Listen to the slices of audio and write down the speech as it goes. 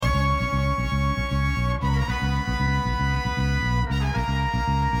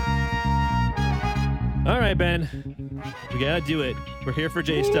right, Ben. We got to do it. We're here for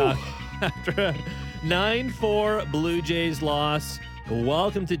Jays Talk. After a 9-4 Blue Jays loss,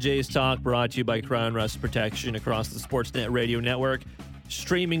 welcome to Jays Talk, brought to you by Crown Rust Protection across the Sportsnet Radio Network,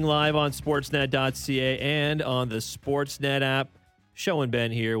 streaming live on sportsnet.ca and on the Sportsnet app. Show and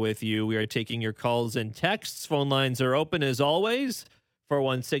Ben here with you. We are taking your calls and texts. Phone lines are open as always.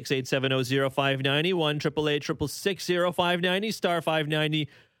 416-870-0590, 1-888-666-0590, star 590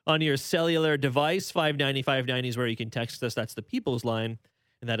 on your cellular device. 590 is where you can text us. That's the people's line,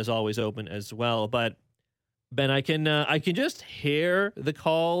 and that is always open as well. But Ben, I can just hear the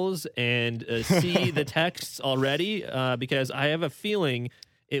calls and see the texts already because I have a feeling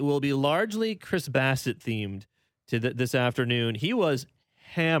it will be largely Chris Bassitt themed to this afternoon. He was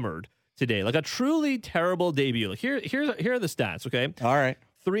hammered today, like a truly terrible debut. Like here are the stats. Okay, all right.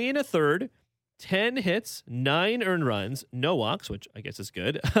 3 1/3, 10 hits, 9 earned runs, no walks, which I guess is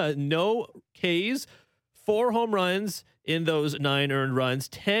good. No Ks, 4 home runs in those 9 earned runs,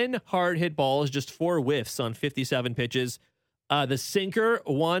 10 hard hit balls, just 4 whiffs on 57 pitches. The sinker,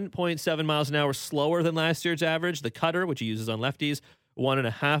 1.7 miles an hour slower than last year's average. The cutter, which he uses on lefties,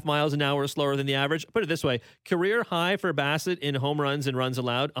 1.5 miles an hour slower than the average. Put it this way, career high for Bassitt in home runs and runs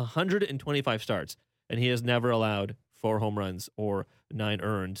allowed, 125 starts. And he has never allowed 4 home runs or 9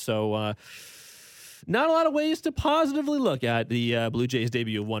 earned. So not a lot of ways to positively look at the Blue Jays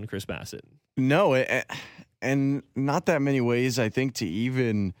debut of one Chris Bassitt. No, and not that many ways, I think, to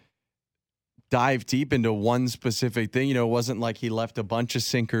even dive deep into one specific thing. You know, it wasn't like he left a bunch of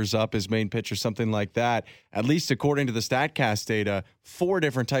sinkers up as main pitch or something like that. At least according to the StatCast data, 4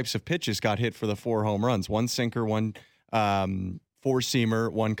 different types of pitches got hit for the 4 home runs. 1 sinker, 1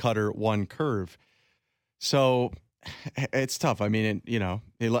 four-seamer, 1 cutter, 1 curve. So it's tough. I mean,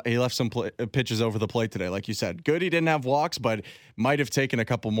 he left some pitches over the plate today, like you said. Good he didn't have walks, but might have taken a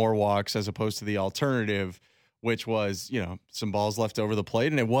couple more walks as opposed to the alternative, which was, some balls left over the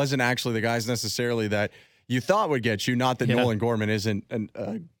plate. And it wasn't actually the guys necessarily that you thought would get you. Not that Nolan Gorman isn't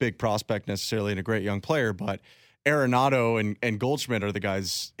a big prospect necessarily and a great young player, but Arenado and Goldschmidt are the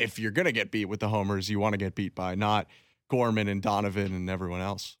guys, if you're going to get beat with the homers, you want to get beat by, not Gorman and Donovan and everyone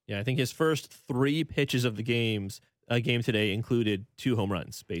else. Yeah, I think his first 3 pitches of the game today included 2 home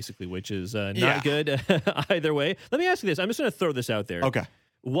runs, basically, which is not good either way. Let me ask you this. I'm just going to throw this out there. Okay.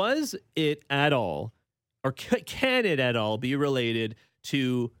 Was it at all, or can it at all be related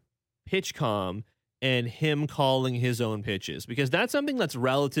to PitchCom and him calling his own pitches? Because that's something that's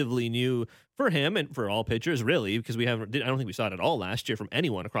relatively new for him and for all pitchers, really, because I don't think we saw it at all last year from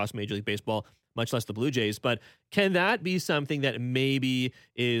anyone across Major League Baseball, much less the Blue Jays. But can that be something that maybe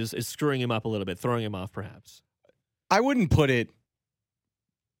is screwing him up a little bit, throwing him off perhaps? I wouldn't put it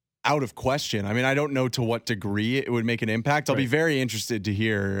out of question. I mean, I don't know to what degree it would make an impact. I'll be very interested to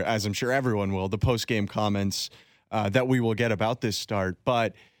hear, as I'm sure everyone will, the post-game comments that we will get about this start.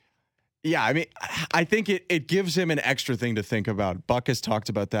 But, yeah, I mean, I think it gives him an extra thing to think about. Buck has talked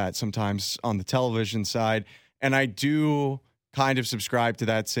about that sometimes on the television side, and I do kind of subscribe to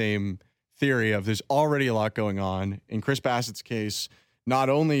that same theory of there's already a lot going on. In Chris Bassitt's case, not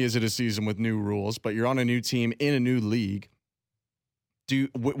only is it a season with new rules, but you're on a new team in a new league.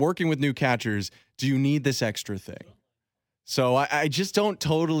 Working with new catchers, do you need this extra thing? So I just don't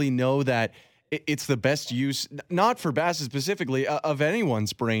totally know that it's the best use, not for Bassitt specifically, of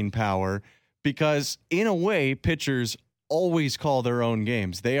anyone's brain power, because in a way, pitchers always call their own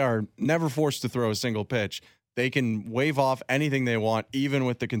games. They are never forced to throw a single pitch. They can wave off anything they want, even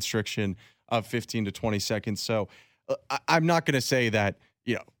with the constriction of 15 to 20 seconds. So I'm not going to say that,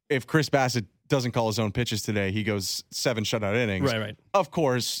 if Chris Bassitt doesn't call his own pitches today, he goes 7 shutout innings. Right. Of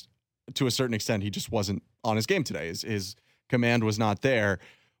course, to a certain extent, he just wasn't on his game today. His command was not there.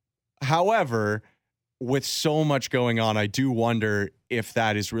 However, with so much going on, I do wonder if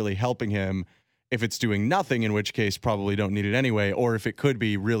that is really helping him, if it's doing nothing, in which case probably don't need it anyway, or if it could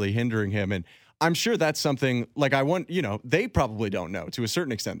be really hindering him. And I'm sure that's something like they probably don't know to a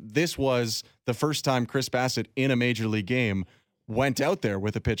certain extent. This was the first time Chris Bassitt in a major league game went out there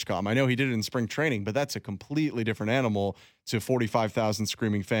with a PitchCom. I know he did it in spring training, but that's a completely different animal to 45,000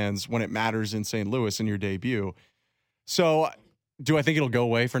 screaming fans when it matters in St. Louis in your debut. So do I think it'll go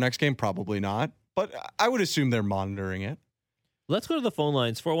away for next game? Probably not, but I would assume they're monitoring it. Let's go to the phone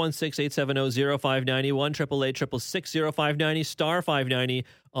lines, 416-870-0590, 1-888-666-0590, star 590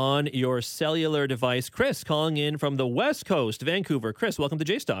 on your cellular device. Chris calling in from the West Coast, Vancouver. Chris, welcome to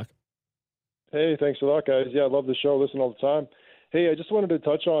Jays Talk. Hey, thanks a lot, guys. Yeah, I love the show. Listen all the time. Hey, I just wanted to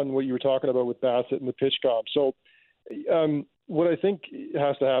touch on what you were talking about with Bassitt and the PitchCom. So, what I think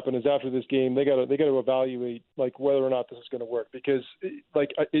has to happen is after this game, they got to evaluate like whether or not this is going to work, because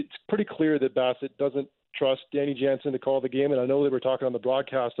it's pretty clear that Bassitt doesn't trust Danny Jansen to call the game. And I know they were talking on the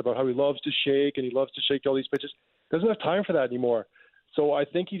broadcast about how he loves to shake and he loves to shake all these pitches. Doesn't have time for that anymore. So I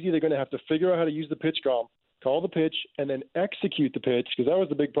think he's either going to have to figure out how to use the pitch call the pitch, and then execute the pitch, because that was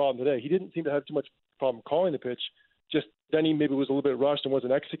the big problem today. He didn't seem to have too much problem calling the pitch. Just then he maybe was a little bit rushed and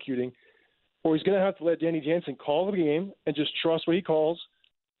wasn't executing. Or he's going to have to let Danny Jansen call the game and just trust what he calls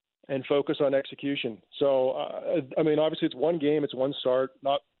and focus on execution. So, I mean, obviously it's one game, it's one start,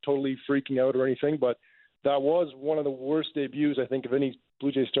 not totally freaking out or anything, but that was one of the worst debuts, I think, of any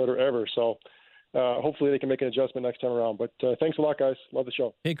Blue Jays starter ever. So hopefully they can make an adjustment next time around. But thanks a lot, guys. Love the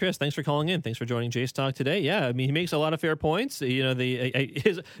show. Hey, Chris, thanks for calling in. Thanks for joining Jays Talk today. Yeah, I mean, he makes a lot of fair points. You know,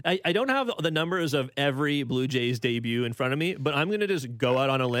 I don't have the numbers of every Blue Jays debut in front of me, but I'm going to just go out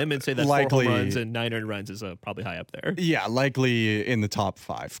on a limb and say that 4 home runs and 9 earned runs is probably high up there. Yeah, likely in the top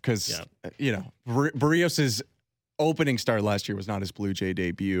 5, because, you know, Barrios' opening start last year was not his Blue Jay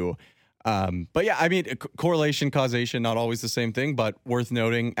debut. But yeah, I mean, correlation, causation, not always the same thing, but worth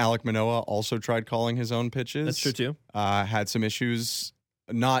noting, Alek Manoah also tried calling his own pitches. That's true too. Had some issues,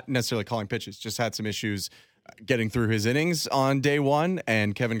 not necessarily calling pitches, just had some issues getting through his innings on day one,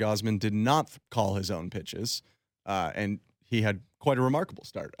 and Kevin Gausman did not call his own pitches. And he had quite a remarkable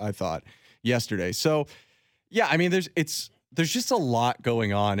start, I thought, yesterday. So yeah, I mean, there's just a lot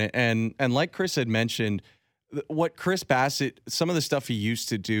going on. And like Chris had mentioned, what Chris Bassitt, some of the stuff he used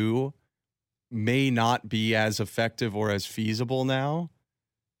to do may not be as effective or as feasible now.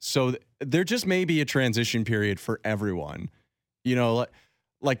 So there just may be a transition period for everyone. You know,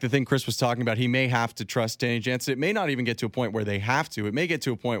 like the thing Chris was talking about, he may have to trust Danny Jansen. It may not even get to a point where they have to. It may get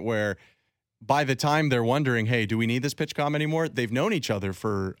to a point where by the time they're wondering, hey, do we need this pitch comm anymore? They've known each other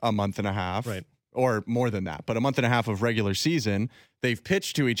for a month and a half, right, or more than that, but a month and a half of regular season. They've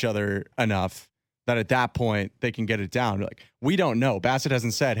pitched to each other enough that at that point they can get it down. Like, we don't know. Bassitt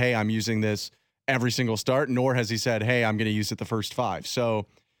hasn't said, hey, I'm using this every single start, nor has he said, hey, I'm going to use it the first 5. So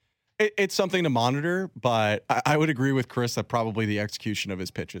it's something to monitor, but I would agree with Chris that probably the execution of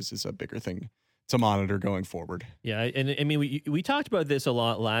his pitches is a bigger thing to monitor going forward. Yeah, and I mean, we talked about this a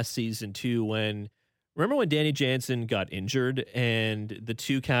lot last season too, remember when Danny Jansen got injured and the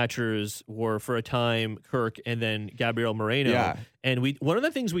 2 catchers were for a time Kirk and then Gabriel Moreno. Yeah. And one of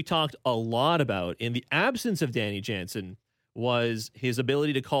the things we talked a lot about in the absence of Danny Jansen was his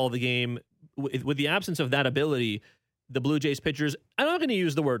ability to call the game. With the absence of that ability, the Blue Jays pitchers, I'm not going to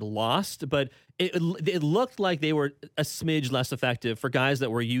use the word lost, but it looked like they were a smidge less effective for guys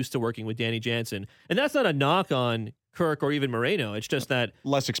that were used to working with Danny Jansen. And that's not a knock on Kirk or even Moreno. It's just that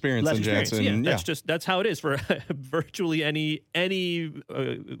less experience than Jansen. Yeah, that's how it is for virtually any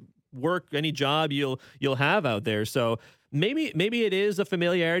work, any job you'll have out there. So maybe it is a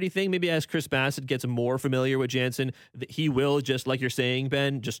familiarity thing. Maybe as Chris Bassitt gets more familiar with Jansen, he will, just like you're saying,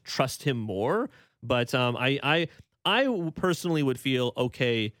 Ben, just trust him more. But I personally would feel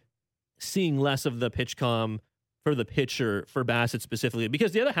okay seeing less of the pitch comm for the pitcher, for Bassitt specifically,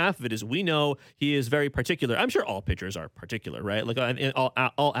 because the other half of it is we know he is very particular. I'm sure all pitchers are particular, right? Like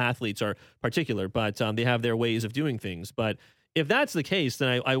all athletes are particular, but they have their ways of doing things. But if that's the case,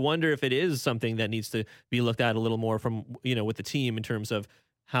 then I wonder if it is something that needs to be looked at a little more from, with the team in terms of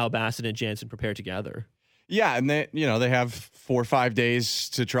how Bassitt and Jansen prepare together. Yeah, and they have 4 or 5 days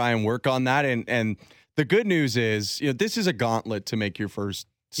to try and work on that. And the good news is, this is a gauntlet to make your first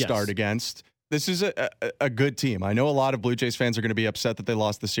start against. This is a good team. I know a lot of Blue Jays fans are going to be upset that they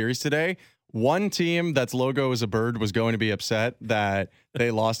lost the series today. One team that's logo is a bird was going to be upset that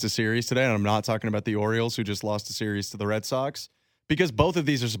they lost a series today, and I'm not talking about the Orioles, who just lost a series to the Red Sox, because both of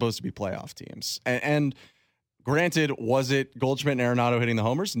these are supposed to be playoff teams. And granted, was it Goldschmidt and Arenado hitting the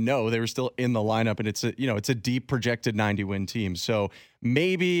homers? No, they were still in the lineup, and it's a deep projected 90-win team. So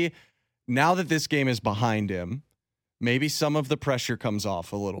maybe now that this game is behind him, maybe some of the pressure comes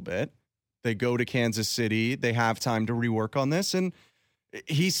off a little bit. They go to Kansas City. They have time to rework on this, and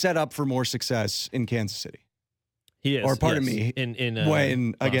he's set up for more success in Kansas City. He is. Or pardon me, in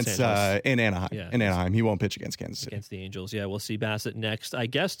Anaheim. In Anaheim, he won't pitch against Kansas City. Against the Angels, yeah. We'll see Bassitt next, I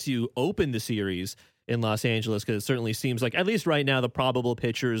guess, to open the series in Los Angeles, because it certainly seems like, at least right now, the probable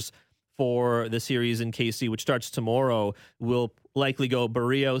pitchers for the series in KC, which starts tomorrow, will likely go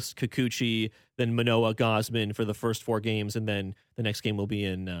Barrios, Kikuchi, then Manoah, Gausman for the first 4 games, and then the next game will be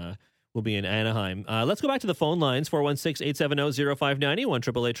in Anaheim. Let's go back to the phone lines, 416-870-0590,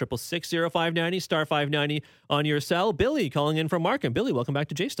 1-888-666-0590, star 590 on your cell. Billy calling in from Markham. Billy, welcome back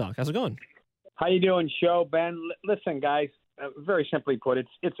to J-Stock. How's it going? How you doing, show, Ben? Listen, guys, very simply put,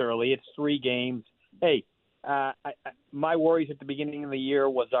 it's early. It's 3 games. Hey, My worries at the beginning of the year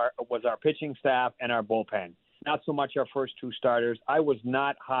was our pitching staff and our bullpen. Not so much our first two starters. I was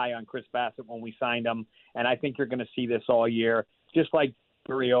not high on Chris Bassitt when we signed him, and I think you're going to see this all year. Just like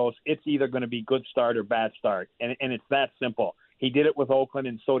Berrios, it's either going to be good start or bad start, and it's that simple. He did it with Oakland,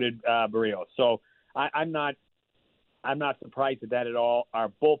 and so did Berrios. So I'm not surprised at that at all.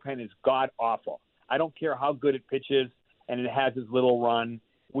 Our bullpen is god-awful. I don't care how good it pitches, and it has its little run.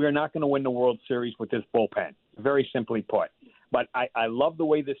 We are not going to win the World Series with this bullpen, very simply put. But I love the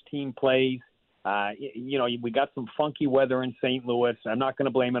way this team plays. We got some funky weather in St. Louis. I'm not going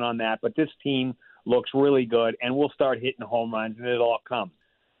to blame it on that, but this team looks really good, and we'll start hitting home runs, and it'll all come.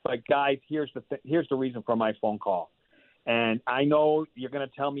 But, guys, here's the reason for my phone call. And I know you're going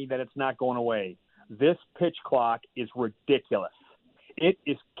to tell me that it's not going away. This pitch clock is ridiculous. It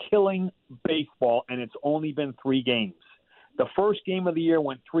is killing baseball, and it's only been 3 games. The first game of the year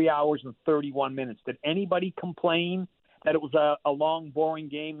went 3 hours and 31 minutes. Did anybody complain that it was a long, boring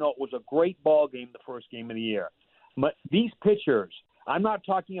game? No, it was a great ball game, the first game of the year. But these pitchers, I'm not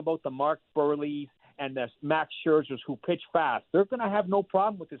talking about the Mark Burleys and the Max Scherzers who pitch fast. They're going to have no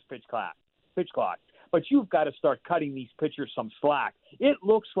problem with this pitch clock. But you've got to start cutting these pitchers some slack. It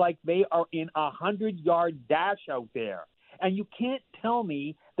looks like they are in a 100-yard dash out there. And you can't tell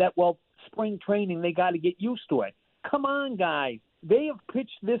me that, spring training, they got to get used to it. Come on, guys. They have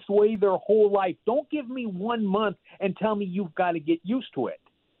pitched this way their whole life. Don't give me 1 month and tell me you've got to get used to it.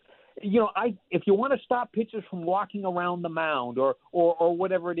 If you want to stop pitchers from walking around the mound or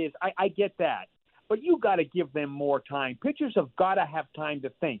whatever it is, I get that. But you got to give them more time. Pitchers have got to have time to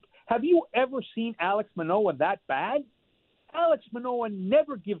think. Have you ever seen Alex Manoah that bad? Alex Manoah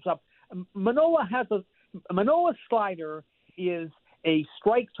never gives up. Manoah's slider is a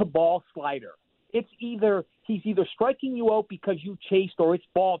strike-to-ball slider. He's either striking you out because you chased or it's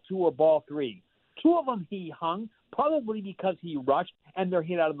ball 2 or ball 3. 2 of them he hung, probably because he rushed, and they're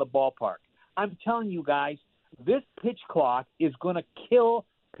hit out of the ballpark. I'm telling you guys, this pitch clock is going to kill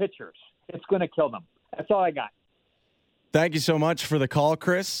pitchers. It's going to kill them. That's all I got. Thank you so much for the call,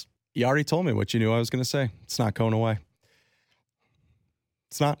 Chris. You already told me what you knew I was going to say. It's not going away.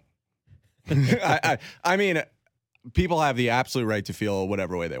 It's not. I mean, people have the absolute right to feel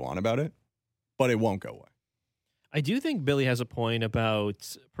whatever way they want about it, but it won't go away. I do think Billy has a point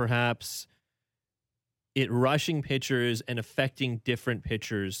about perhaps it rushing pitchers and affecting different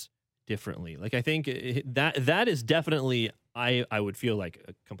pitchers differently. Like, I think that is definitely, I would feel like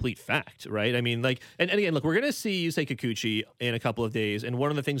a complete fact, right? I mean, like, and again, look, we're going to see Yusei Kikuchi in a couple of days. And one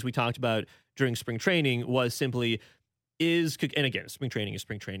of the things we talked about during spring training was simply and again, spring training is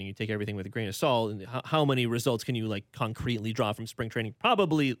spring training. You take everything with a grain of salt. And how many results can you like concretely draw from spring training?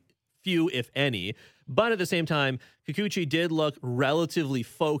 Probably few, if any. But at the same time, Kikuchi did look relatively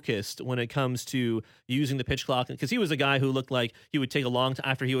focused when it comes to using the pitch clock, because he was a guy who looked like he would take a long time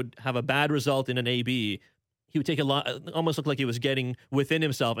after he would have a bad result in an AB. He would take a lot, almost looked like he was getting within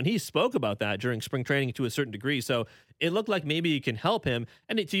himself. And he spoke about that during spring training to a certain degree. So it looked like maybe it can help him.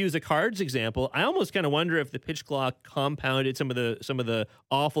 And to use a Cards example, I almost kind of wonder if the pitch clock compounded some of the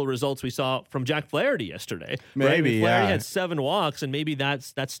awful results we saw from Jack Flaherty yesterday. Maybe, right? I mean, Flaherty yeah. had 7 walks, and maybe that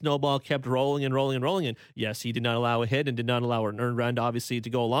snowball kept rolling and rolling and rolling. And yes, he did not allow a hit and did not allow an earned run, obviously, to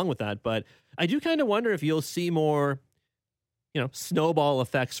go along with that. But I do kind of wonder if you'll see more, snowball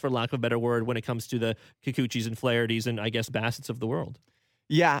effects, for lack of a better word, when it comes to the Kikuchis and Flahertys and I guess Bassitts of the world.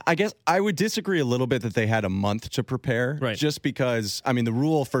 Yeah, I guess I would disagree a little bit that they had a month to prepare. Right. Just because, I mean, the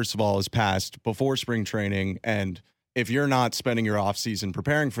rule, first of all, is passed before spring training. And if you're not spending your offseason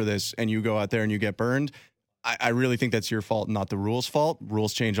preparing for this and you go out there and you get burned, I really think that's your fault, not the rules' fault.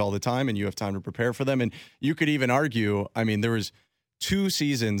 Rules change all the time and you have time to prepare for them. And you could even argue, I mean, there was 2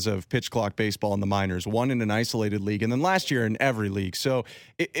 seasons of pitch clock baseball in the minors, one in an isolated league, and then last year in every league. So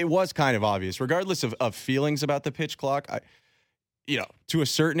it was kind of obvious, regardless of feelings about the pitch clock. To a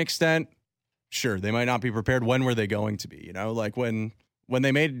certain extent, sure, they might not be prepared. When were they going to be? Like when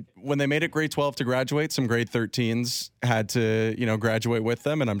they made it grade 12 to graduate, some grade 13s had to, graduate with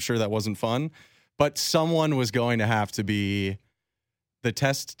them, and I'm sure that wasn't fun. But someone was going to have to be the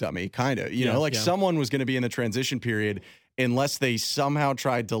test dummy, kind of. Someone was going to be in the transition period, unless they somehow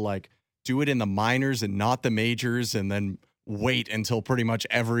tried to do it in the minors and not the majors, and then wait until pretty much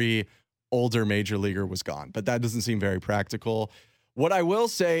every older major leaguer was gone. But that doesn't seem very practical. What I will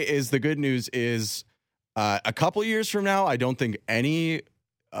say is the good news is a couple years from now, I don't think any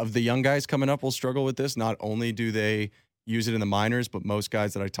of the young guys coming up will struggle with this. Not only do they use it in the minors, but most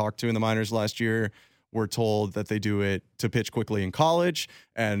guys that I talked to in the minors last year were told that they do it to pitch quickly in college.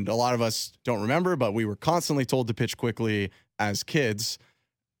 And a lot of us don't remember, but we were constantly told to pitch quickly as kids.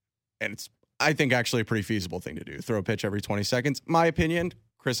 And I think actually a pretty feasible thing to do. Throw a pitch every 20 seconds. My opinion,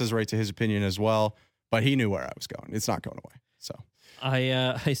 Chris has right to his opinion as well, but he knew where I was going. It's not going away. So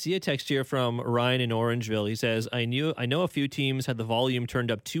I see a text here from Ryan in Orangeville. He says, I know a few teams had the volume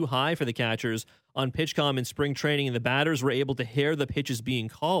turned up too high for the catchers on PitchCom in spring training, and the batters were able to hear the pitches being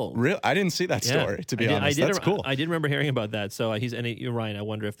called. Really? I didn't see that story, to be honest. That's cool. I did remember hearing about that. So you're Ryan, I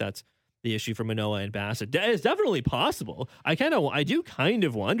wonder if that's the issue for Manoah and Bassitt. It's definitely possible. I do kind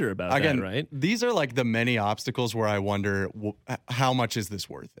of wonder about that, right? These are like the many obstacles where I wonder how much is this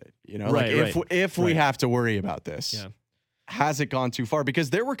worth it? You know, right, if we have to worry about this. Yeah. Has it gone too far? Because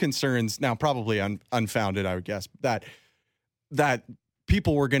there were concerns, now probably unfounded, I would guess, that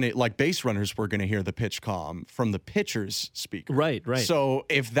people were going to, like base runners were going to hear the pitch comm from the pitcher's speaker. Right. So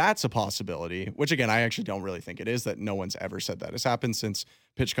if that's a possibility, which again, I actually don't really think it is, that no one's ever said that has happened since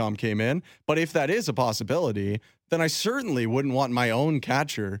PitchCom came in. But if that is a possibility, then I certainly wouldn't want my own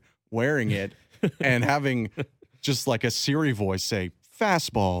catcher wearing it and having just like a Siri voice say,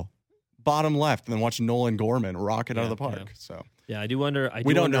 fastball, bottom left, and then watch Nolan Gorman rock it out of the park. Yeah. So yeah, I do wonder.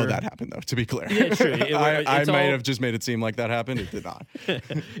 We don't know that happened, though, to be clear. Yeah, true. I might have just made it seem like that happened. It did not.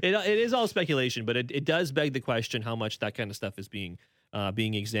 It is all speculation, but it does beg the question how much that kind of stuff is being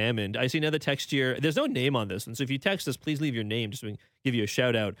examined. I see another text here. There's no name on this, and so if you text us, please leave your name just so we can give you a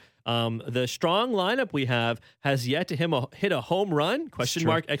shout out. The strong lineup we have has yet to hit a home run, question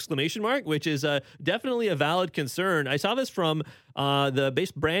mark, exclamation mark, which is definitely a valid concern. I saw this from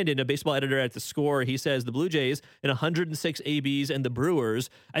Brandon, a baseball editor at The Score. He says the Blue Jays in 106 ABs and the Brewers,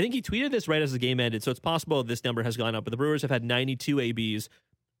 I think he tweeted this right as the game ended, so it's possible this number has gone up, but the Brewers have had 92 ABs.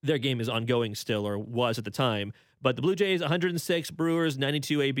 Their game is ongoing still, or was at the time. But the Blue Jays, 106, Brewers,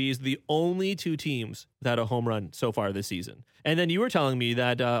 92 ABs, the only two teams without a home run so far this season. And then you were telling me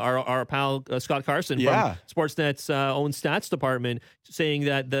that our pal Scott Carson from Sportsnet's own stats department saying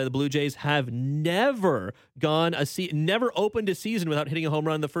that the Blue Jays have never never opened a season without hitting a home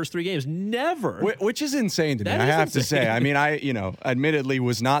run in the first three games. Never. Which is insane to me, I have to say. I mean, I admittedly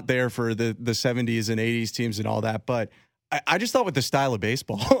was not there for the 70s and 80s teams and all that, but I just thought with the style of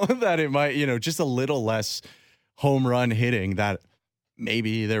baseball that it might, just a little less home run hitting, that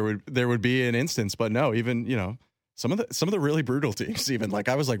maybe there would be an instance, but no, even, some of the really brutal teams, even like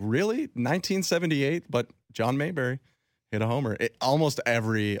I was like, really 1978, but John Mayberry hit a homer. Almost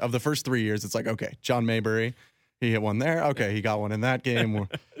every of the first 3 years. It's like, okay, John Mayberry, he hit one there. Okay. He got one in that game.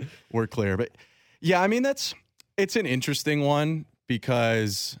 We're clear. But yeah, I mean, it's an interesting one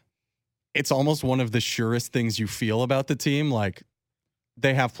because it's almost one of the surest things you feel about the team. Like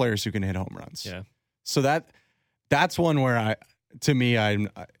they have players who can hit home runs. Yeah. So that's one where I'm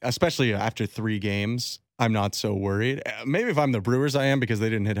especially after 3 games, I'm not so worried. Maybe if I'm the Brewers, I am, because they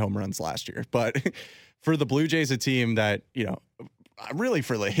didn't hit home runs last year. But for the Blue Jays, a team that, really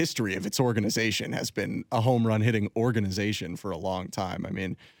for the history of its organization has been a home run hitting organization for a long time. I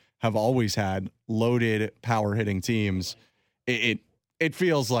mean, have always had loaded power hitting teams. It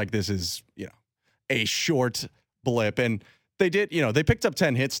feels like this is, a short blip. And they did, they picked up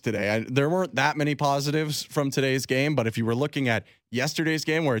 10 hits today. There weren't that many positives from today's game, but if you were looking at yesterday's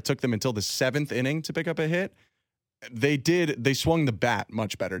game where it took them until the 7th inning to pick up a hit, they swung the bat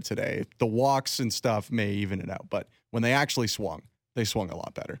much better today. The walks and stuff may even it out, but when they actually swung, they swung a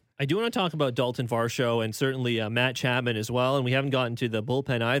lot better. I do want to talk about Dalton Varsho and certainly Matt Chapman as well, and we haven't gotten to the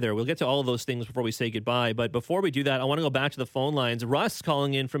bullpen either. We'll get to all of those things before we say goodbye, but before we do that, I want to go back to the phone lines. Russ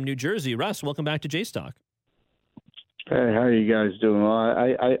calling in from New Jersey. Russ, welcome back to J-Stock. Hey, how are you guys doing? Well,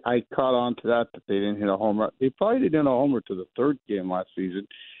 I caught on to that they didn't hit a homer. They probably didn't hit a homer to the 3rd game last season.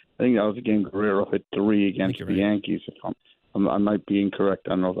 I think that was the game Guerrero hit 3 against the Yankees. I might be incorrect. I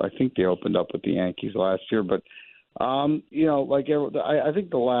don't know. I think they opened up with the Yankees last year, but I think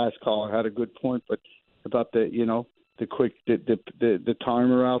the last caller had a good point, but about the quick the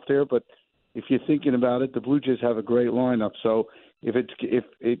timer out there. But if you're thinking about it, the Blue Jays have a great lineup, so. If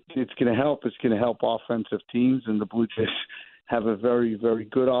it's going to help, it's going to help offensive teams, and the Blue Jays have a very, very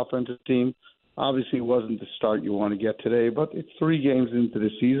good offensive team. Obviously, it wasn't the start you want to get today, but it's 3 games into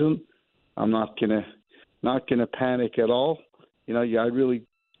the season. I'm not gonna panic at all. I really,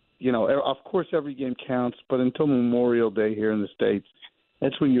 of course, every game counts, but until Memorial Day here in the States,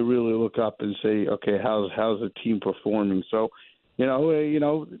 that's when you really look up and say, okay, how's the team performing? So,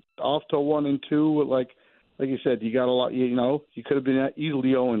 off to 1-2, like you said, you got a lot. You could have been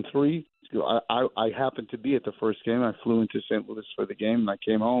easily 0-3. I happened to be at the first game. I flew into St. Louis for the game, and I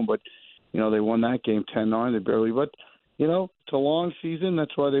came home. But they won that game 10-9. They barely. But it's a long season.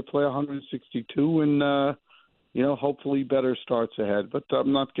 That's why they play 162 in hopefully better starts ahead. But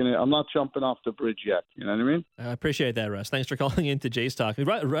I'm not jumping off the bridge yet. You know what I mean? I appreciate that, Russ. Thanks for calling into Jays Talk.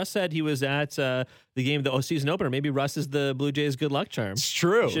 Russ said he was at the game of the season opener. Maybe Russ is the Blue Jays' good luck charm. It's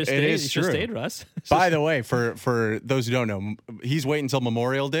true. It is true. Stayed, Russ. By the way, for those who don't know, he's waiting until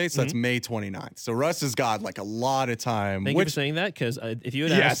Memorial Day, so that's May 29th. So Russ has got like a lot of time. Thank you for saying that, because if you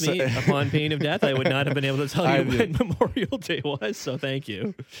had asked me upon pain of death, I would not have been able to tell you when Memorial Day was. So thank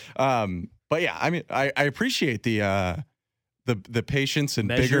you. But yeah, I mean, I appreciate the patience and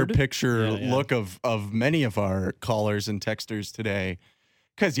Measured? bigger picture look of many of our callers and texters today.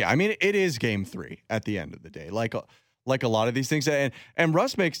 Because I mean, it is game 3 at the end of the day, like a lot of these things. And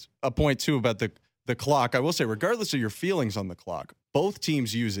Russ makes a point too about the clock. I will say, regardless of your feelings on the clock, both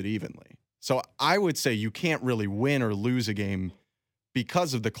teams use it evenly. So I would say you can't really win or lose a game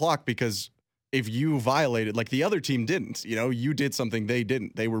because of the clock, because if you violated, like the other team didn't, you did something they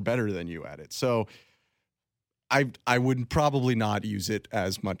didn't. They were better than you at it. So I would probably not use it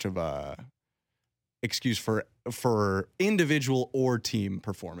as much of a excuse for individual or team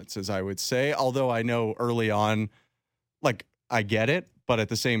performances, I would say. Although I know early on, like, I get it, but at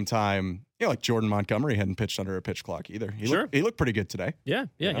the same time, like Jordan Montgomery hadn't pitched under a pitch clock either. He looked pretty good today. Yeah.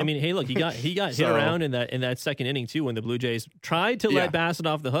 I mean, hey, look, he got hit around in that second inning too, when the Blue Jays tried to let Bassitt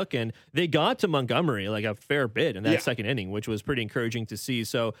off the hook, and they got to Montgomery like a fair bit in that second inning, which was pretty encouraging to see.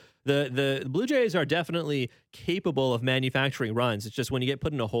 So the Blue Jays are definitely capable of manufacturing runs. It's just when you get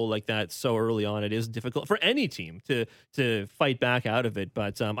put in a hole like that so early on, it is difficult for any team to fight back out of it.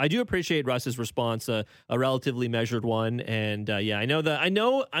 But I do appreciate Russ's response, a relatively measured one. And I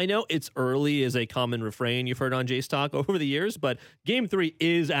know it's early is a common refrain you've heard on Jays Talk over the years, but game 3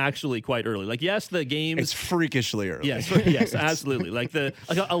 is actually quite early. Like, yes, the game it's freakishly early. Yes, absolutely. Like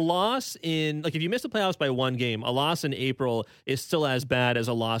a loss in, like, if you miss the playoffs by one game, a loss in April is still as bad as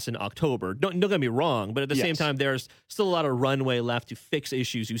a loss in October. Don't get me wrong, but at the same time, there's still a lot of runway left to fix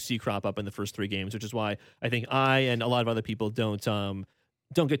issues you see crop up in the first 3 games, which is why I think I and a lot of other people don't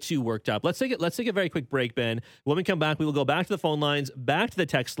get too worked up. Let's take a very quick break, Ben. When we come back, we will go back to the phone lines, back to the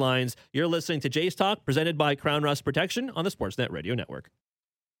text lines. You're listening to Jays Talk, presented by Crown Rust Protection on the Sportsnet Radio Network.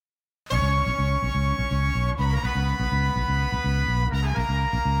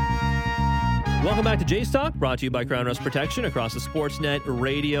 Welcome back to Jays Talk, brought to you by Crown Rust Protection across the Sportsnet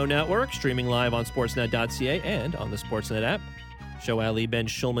Radio Network, streaming live on sportsnet.ca and on the Sportsnet app. Show Ali, Ben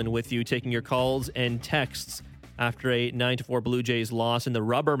Schulman with you, taking your calls and texts after a 9-4 Blue Jays loss in the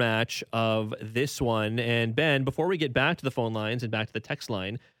rubber match of this one. And Ben, before we get back to the phone lines and back to the text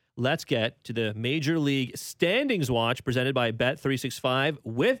line, let's get to the Major League Standings Watch presented by Bet365.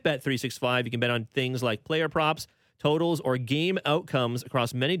 With Bet365, you can bet on things like player props, totals, or game outcomes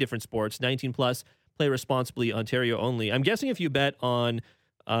across many different sports. 19 plus, play responsibly, Ontario only. I'm guessing if you bet on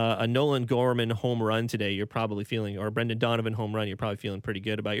a Nolan Gorman home run today, you're probably feeling, or a Brendan Donovan home run, you're probably feeling pretty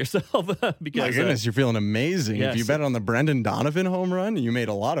good about yourself. Because, my goodness, you're feeling amazing. Yes. If you bet on the Brendan Donovan home run, you made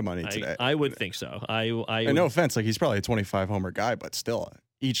a lot of money today. I would think so. And no offense, like, he's probably a 25 homer guy, but still,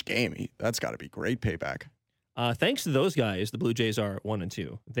 each game, that's got to be great payback. Thanks to those guys, the Blue Jays are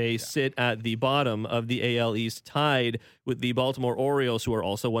 1-2. They sit at the bottom of the AL East, tied with the Baltimore Orioles, who are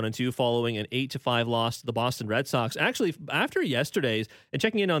also 1-2, following an 8-5 loss to the Boston Red Sox. Actually, after yesterday's, and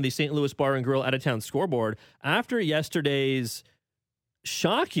checking in on the St. Louis Bar and Grill out-of-town scoreboard, after yesterday's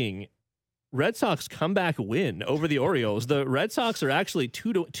shocking Red Sox comeback win over the Orioles, the Red Sox are actually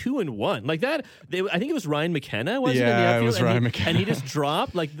 2-1. Like that, I think it was Ryan McKenna, wasn't it? Yeah, it was Ryan McKenna. And he just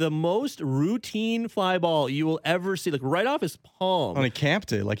dropped like the most routine fly ball you will ever see, like right off his palm. And he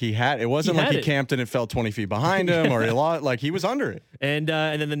camped it. Like he camped and it fell 20 feet behind him, or he lost, like he was under it. And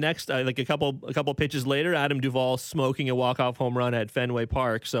then the next, like a couple pitches later, Adam Duvall smoking a walk-off home run at Fenway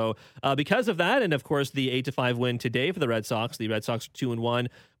Park. So because of that, and of course the 8-5 win today for the Red Sox are 2-1.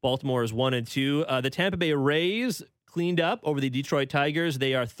 Baltimore is 1-2. The Tampa Bay Rays cleaned up over the Detroit Tigers.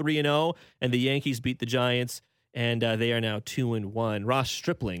 They are 3-0, and the Yankees beat the Giants, and they are now 2-1. Ross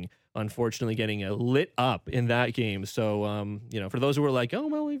Stripling, unfortunately, getting lit up in that game. So, for those who were like, oh,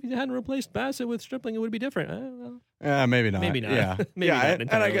 well, if you hadn't replaced Bassitt with Stripling, it would be different. Maybe not. Maybe not. Yeah. Maybe not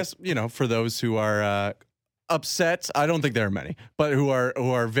and I guess, for those who are upset, I don't think there are many, but who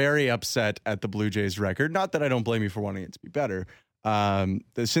are very upset at the Blue Jays record. Not that I don't blame you for wanting it to be better.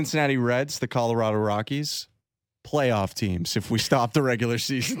 The Cincinnati Reds, the Colorado Rockies, playoff teams. If we stop the regular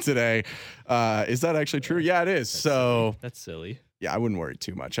season today, is that actually true? Yeah, it is. That's silly. Yeah, I wouldn't worry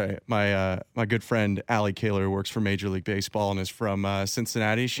too much. My good friend Allie Kaler works for Major League Baseball and is from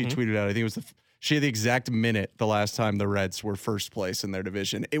Cincinnati. She tweeted out, I think it was She had the exact minute the last time the Reds were first place in their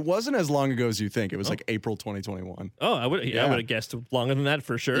division. It wasn't as long ago as you think. It was like April 2021. Oh, I would have guessed longer than that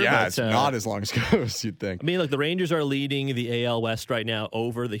for sure. Yeah, but, it's not as long ago as you'd think. I mean, look, the Rangers are leading the AL West right now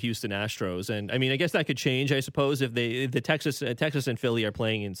over the Houston Astros, and I mean, I guess that could change. I suppose if the Texas and Philly are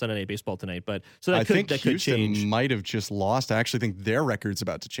playing in Sunday Night Baseball tonight, but so that think could Houston change. Might have just lost. I actually think their record's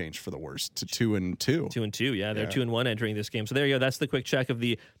about to change for the worst to 2-2. 2-2, yeah, they're 2-1 entering this game. So there you go. That's the quick check of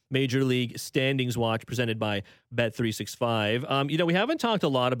the Major League Standings Watch presented by Bet365. We haven't talked a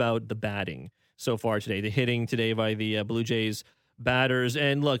lot about the batting so far today. The hitting today by the Blue Jays batters,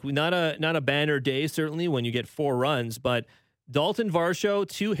 and look, not a banner day certainly when you get 4 runs, but Dalton Varsho,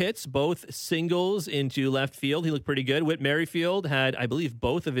 2 hits, both singles into left field. He looked pretty good. Whit Merrifield had, I believe,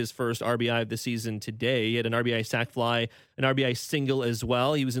 both of his first RBI of the season today. He had an RBI sac fly, an RBI single as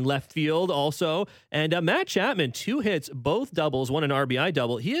well. He was in left field also. And Matt Chapman, 2 hits, both doubles, one an RBI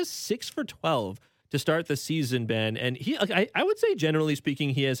double. He is 6 for 12 to start the season, Ben. And I would say, generally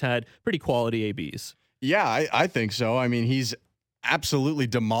speaking, he has had pretty quality ABs. Yeah, I think so. I mean, he's absolutely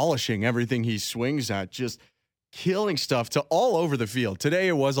demolishing everything he swings at, just killing stuff to all over the field. Today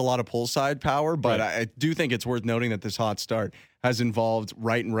it was a lot of pull side power, but right. I do think it's worth noting that this hot start has involved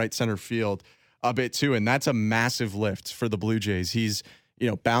right and right center field a bit too, and that's a massive lift for the Blue Jays. He's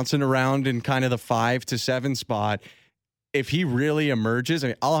bouncing around in kind of the 5 to 7 spot. If he really emerges, I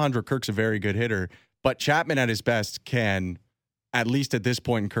mean, Alejandro Kirk's a very good hitter, but Chapman at his best can, at least at this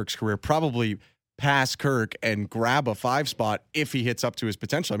point in Kirk's career, probably pass Kirk and grab a 5 spot if he hits up to his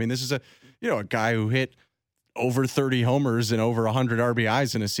potential. I mean, this is a guy who hit over 30 homers and over 100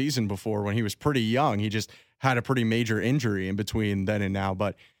 RBIs in a season before when he was pretty young. He just had a pretty major injury in between then and now,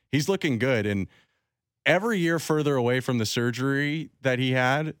 but he's looking good. And every year further away from the surgery that he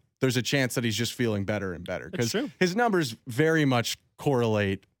had, there's a chance that he's just feeling better and better because his numbers very much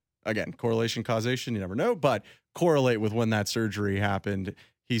correlate. Again, correlation, causation, you never know, but correlate with when that surgery happened.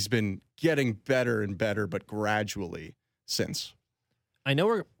 He's been getting better and better, but gradually since. I know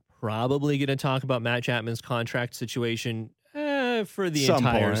we're probably going to talk about Matt Chapman's contract situation for the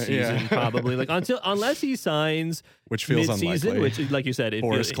entire season, probably unless he signs, which feels mid-season, unlikely. which, like you said,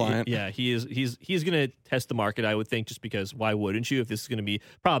 for his client. He's going to test the market, I would think, just because why wouldn't you? If this is going to be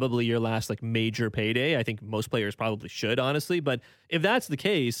probably your last major payday, I think most players probably should, honestly. But if that's the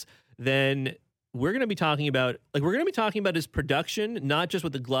case, then we're going to be talking about his production, not just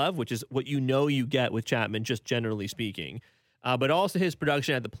with the glove, which is what you get with Chapman, just generally speaking. But also his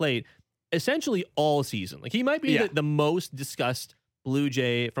production at the plate, essentially all season. He might be the most discussed Blue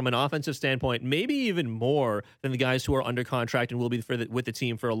Jay from an offensive standpoint, maybe even more than the guys who are under contract and will be with the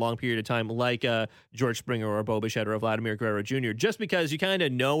team for a long period of time, like George Springer or Bo Bichette or Vladimir Guerrero Jr., just because you kind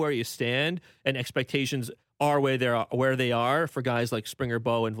of know where you stand and expectations are where they are for guys like Springer,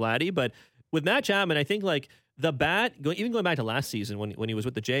 Bo, and Vladdy. But with Matt Chapman, I think the bat, even going back to last season when he was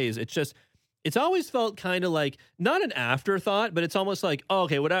with the Jays, it's always felt kind of like not an afterthought, but it's almost like,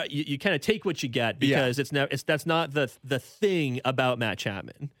 whatever, you kind of take what you get because that's not the thing about Matt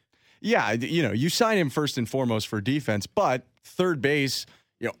Chapman. Yeah, you sign him first and foremost for defense, but third base,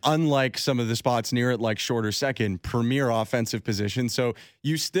 unlike some of the spots near it, like short or second, premier offensive position. So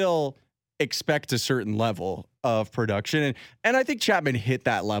you still expect a certain level of production. And I think Chapman hit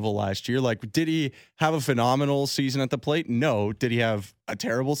that level last year. Did he have a phenomenal season at the plate? No. Did he have a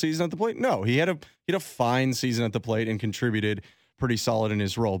terrible season at the plate? No. He had a fine season at the plate and contributed pretty solid in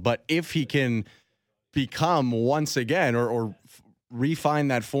his role. But if he can become once again or refine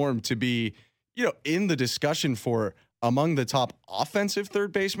that form to be, in the discussion for among the top offensive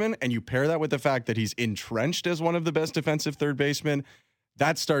third basemen, and you pair that with the fact that he's entrenched as one of the best defensive third basemen,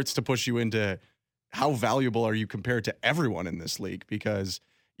 that starts to push you into how valuable are you compared to everyone in this league? Because,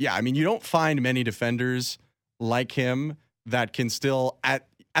 you don't find many defenders like him that can still, at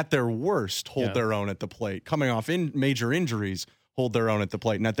their worst, hold their own at the plate. Coming off major injuries, hold their own at the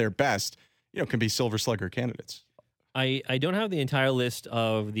plate. And at their best, can be Silver Slugger candidates. I don't have the entire list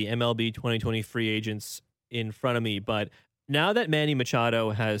of the MLB 2020 free agents in front of me, but now that Manny Machado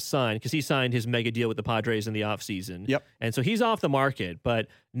has signed, because he signed his mega deal with the Padres in the offseason. Yep. And so he's off the market. But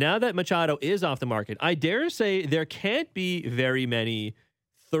now that Machado is off the market, I dare say there can't be very many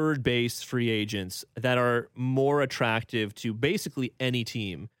third base free agents that are more attractive to basically any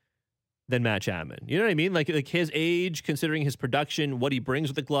team than Matt Chapman. You know what I mean? Like his age, considering his production, what he brings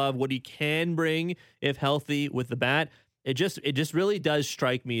with the glove, what he can bring if healthy with the bat. It just really does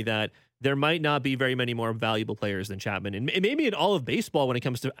strike me that there might not be very many more valuable players than Chapman, and maybe in all of baseball when it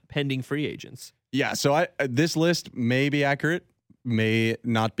comes to pending free agents. Yeah, so this list may be accurate, may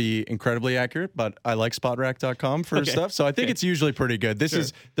not be incredibly accurate, but I like spotrack.com for stuff. So I think it's usually pretty good. This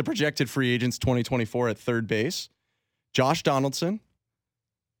is the projected free agents 2024 at third base. Josh Donaldson,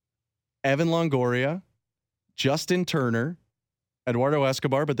 Evan Longoria, Justin Turner, Eduardo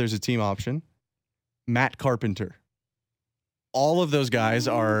Escobar, but there's a team option, Matt Carpenter. All of those guys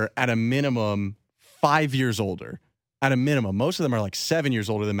are at a minimum 5 years older. At a minimum. Most of them are like 7 years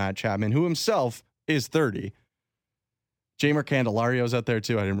older than Matt Chapman, who himself is 30. Jamer Candelario's out there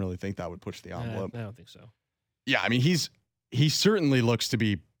too. I didn't really think that would push the envelope. I don't think so. Yeah, I mean, he certainly looks to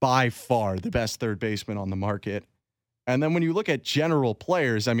be by far the best third baseman on the market. And then when you look at general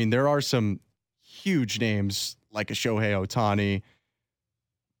players, I mean, there are some huge names like a Shohei Ohtani.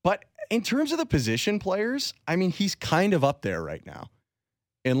 But in terms of the position players, I mean, he's kind of up there right now.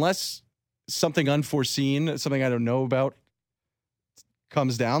 Unless something unforeseen, something I don't know about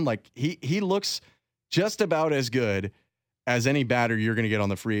comes down, like he looks just about as good as any batter you're going to get on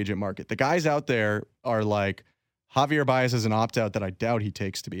the free agent market. The guys out there are like Javier Baez as an opt-out that I doubt he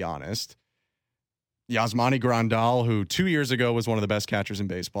takes, to be honest. Yasmani Grandal, who 2 years ago was one of the best catchers in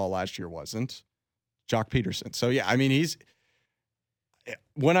baseball, last year wasn't. Jock Peterson. So, yeah, I mean,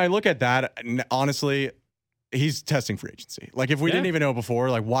 when I look at that, honestly, he's testing free agency. Like, if we didn't even know before,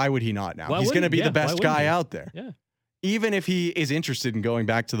 like, why would he not now? He's going to be the best guy out there. Yeah. Even if he is interested in going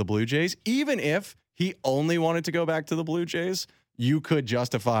back to the Blue Jays, even if he only wanted to go back to the Blue Jays, you could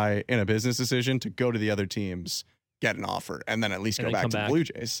justify in a business decision to go to the other teams, get an offer, and then at least go back to the Blue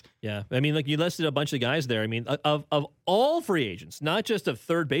Jays. Yeah. I mean, like, you listed a bunch of guys there. I mean, of all free agents, not just of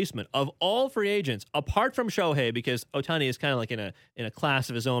third basemen, of all free agents, apart from Shohei, because Ohtani is kind of like in a class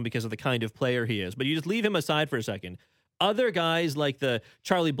of his own because of the kind of player he is. But you just leave him aside for a second. Other guys like the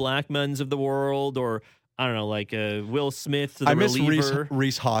Charlie Blackmons of the world, or I don't know, like Will Smith, the reliever.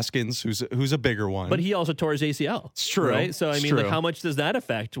 Rhys Hoskins, who's a bigger one. But he also tore his ACL. It's true. Right? So, I mean, like, how much does that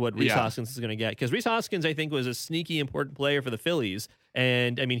affect what Rhys Hoskins is going to get? Because Rhys Hoskins, I think, was a sneaky important player for the Phillies.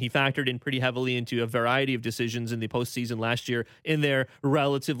 And, I mean, he factored in pretty heavily into a variety of decisions in the postseason last year in their,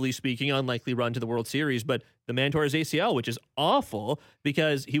 relatively speaking, unlikely run to the World Series. But the man tore his ACL, which is awful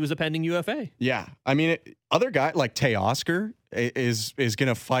because he was a pending UFA. Yeah. I mean, other guy like Teoscar is going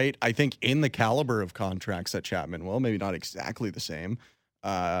to fight, I think, in the caliber of contracts that Chapman will. Maybe not exactly the same.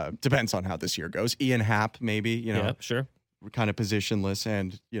 Depends on how this year goes. Ian Happ, maybe, Yeah, sure. Kind of positionless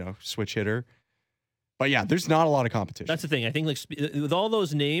and, switch hitter. But yeah, there's not a lot of competition. That's the thing. I think, like, with all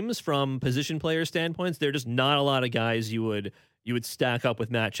those names from position player standpoints, there are just not a lot of guys you would stack up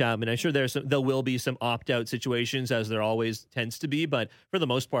with Matt Chapman. I'm sure there will be some opt-out situations, as there always tends to be, but for the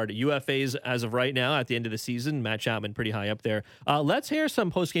most part, UFAs as of right now at the end of the season, Matt Chapman pretty high up there. Let's hear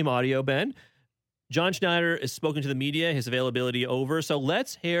some post-game audio, Ben. John Schneider has spoken to the media, his availability over. So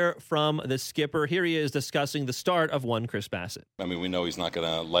let's hear from the skipper. Here he is discussing the start of one Chris Bassitt. I mean, we know he's not going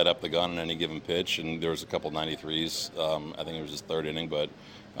to light up the gun in any given pitch, and there was a couple 93s. I think it was his third inning, but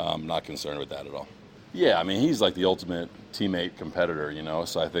I'm not concerned with that at all. Yeah, I mean, he's like the ultimate teammate competitor,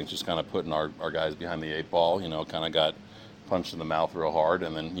 so I think just kind of putting our guys behind the eight ball, kind of got punched in the mouth real hard,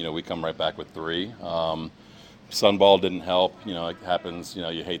 and then, we come right back with three. Sunball didn't help, it happens,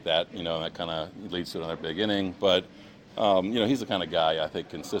 you hate that, and that kind of leads to another big inning. But, he's the kind of guy, I think,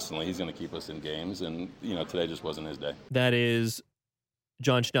 consistently, he's going to keep us in games. And, today just wasn't his day. That is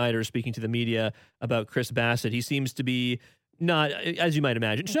John Schneider speaking to the media about Chris Bassitt. He seems to be not, as you might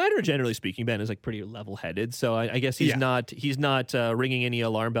imagine. Schneider, generally speaking, Ben, is like pretty level-headed. So I guess he's not ringing any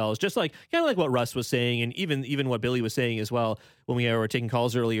alarm bells. Just like kind of like what Russ was saying, and even what Billy was saying as well when we were taking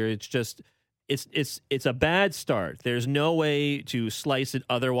calls earlier. It's just it's a bad start. There's no way to slice it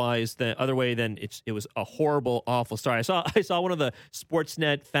other way than it was a horrible, awful start. I saw one of the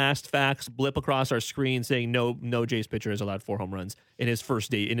Sportsnet fast facts blip across our screen saying no Jays pitcher has allowed 4 home runs in his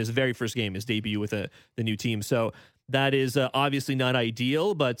very first game, his debut with the new team. So that is obviously not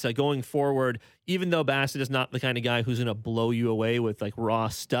ideal, but going forward, even though Bassitt is not the kind of guy who's going to blow you away with like raw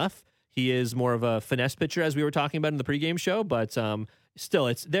stuff, he is more of a finesse pitcher, as we were talking about in the pregame show. But still,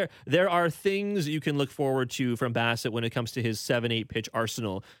 it's there are things you can look forward to from Bassitt when it comes to his 7-8 pitch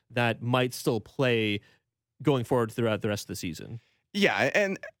arsenal that might still play going forward throughout the rest of the season. Yeah,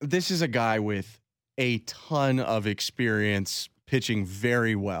 and this is a guy with a ton of experience pitching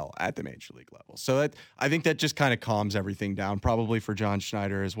very well at the major league level. So I think that just kind of calms everything down, probably for John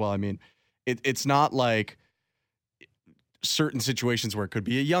Schneider as well. I mean, it's not like certain situations where it could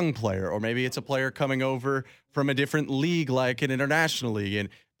be a young player, or maybe it's a player coming over from a different league, like an international league. And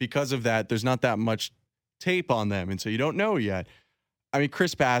because of that, there's not that much tape on them. And so you don't know yet. I mean,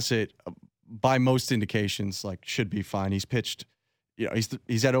 Chris Bassitt, by most indications, like, should be fine. He's pitched,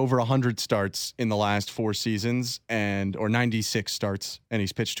 he's had over 100 starts in the last 4 seasons or 96 starts, and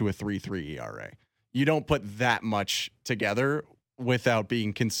he's pitched to a 3.3 ERA. You don't put that much together without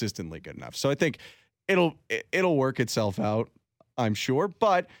being consistently good enough. So I think it'll work itself out, I'm sure.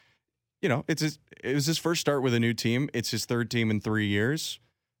 But it was his first start with a new team. It's his third team in 3 years.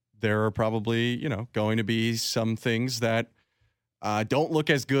 There are probably going to be some things that don't look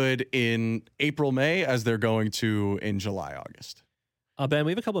as good in April, May as they're going to in July, August. Ben,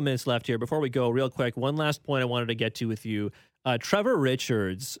 we have a couple of minutes left here. Before we go, real quick, one last point I wanted to get to with you. Trevor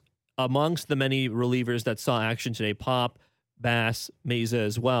Richards, amongst the many relievers that saw action today, Pop, Bass, Meza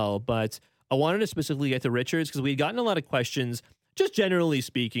as well. But I wanted to specifically get to Richards because we had gotten a lot of questions, just generally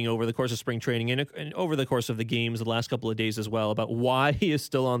speaking, over the course of spring training and over the course of the games the last couple of days as well, about why he is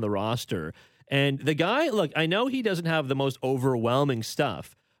still on the roster. And the guy, look, I know he doesn't have the most overwhelming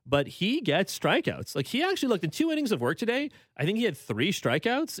stuff, but he gets strikeouts. Like, he actually looked in 2 innings of work today. I think he had 3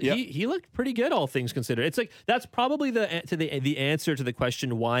 strikeouts. Yep. He looked pretty good, all things considered. It's like that's probably the answer to the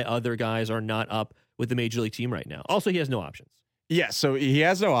question why other guys are not up with the major league team right now. Also, he has no options. Yeah, so he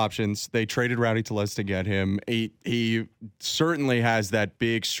has no options. They traded Rowdy Tellez to get him. He certainly has that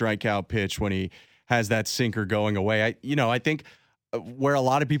big strikeout pitch when he has that sinker going away. I think where a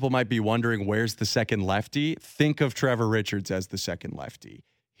lot of people might be wondering where's the second lefty, think of Trevor Richards as the second lefty.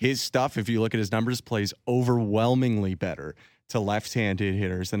 His stuff, if you look at his numbers, plays overwhelmingly better to left-handed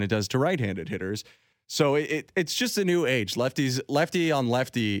hitters than it does to right-handed hitters. So it's just a new age. Lefty on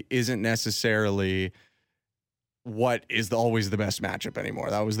lefty isn't necessarily what is always the best matchup anymore.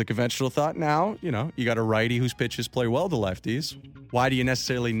 That was the conventional thought. Now, you got a righty whose pitches play well to lefties. Why do you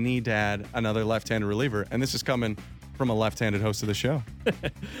necessarily need to add another left-handed reliever? And this is coming from a left-handed host of the show.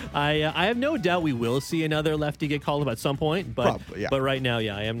 I have no doubt we will see another lefty get called up at some point, but Probably, yeah. But right now,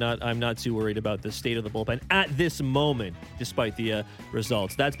 I'm not too worried about the state of the bullpen at this moment, despite the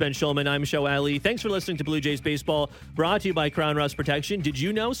results. That's Ben Schulman. I'm Show Ali. Thanks for listening to Blue Jays Baseball, brought to you by Crown Rust Protection. Did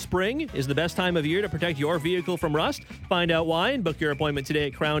you know spring is the best time of year to protect your vehicle from rust? Find out why and book your appointment today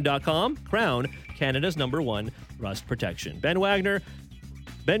at crown.com. Crown, Canada's #1 rust protection. Ben Wagner,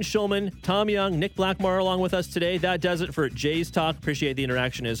 Ben Schulman, Tom Young, Nick Blackmar along with us today. That does it for Jays Talk. Appreciate the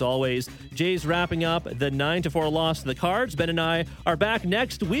interaction as always. Jays wrapping up the 9-4 loss to the Cards. Ben and I are back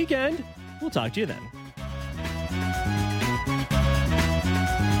next weekend. We'll talk to you then.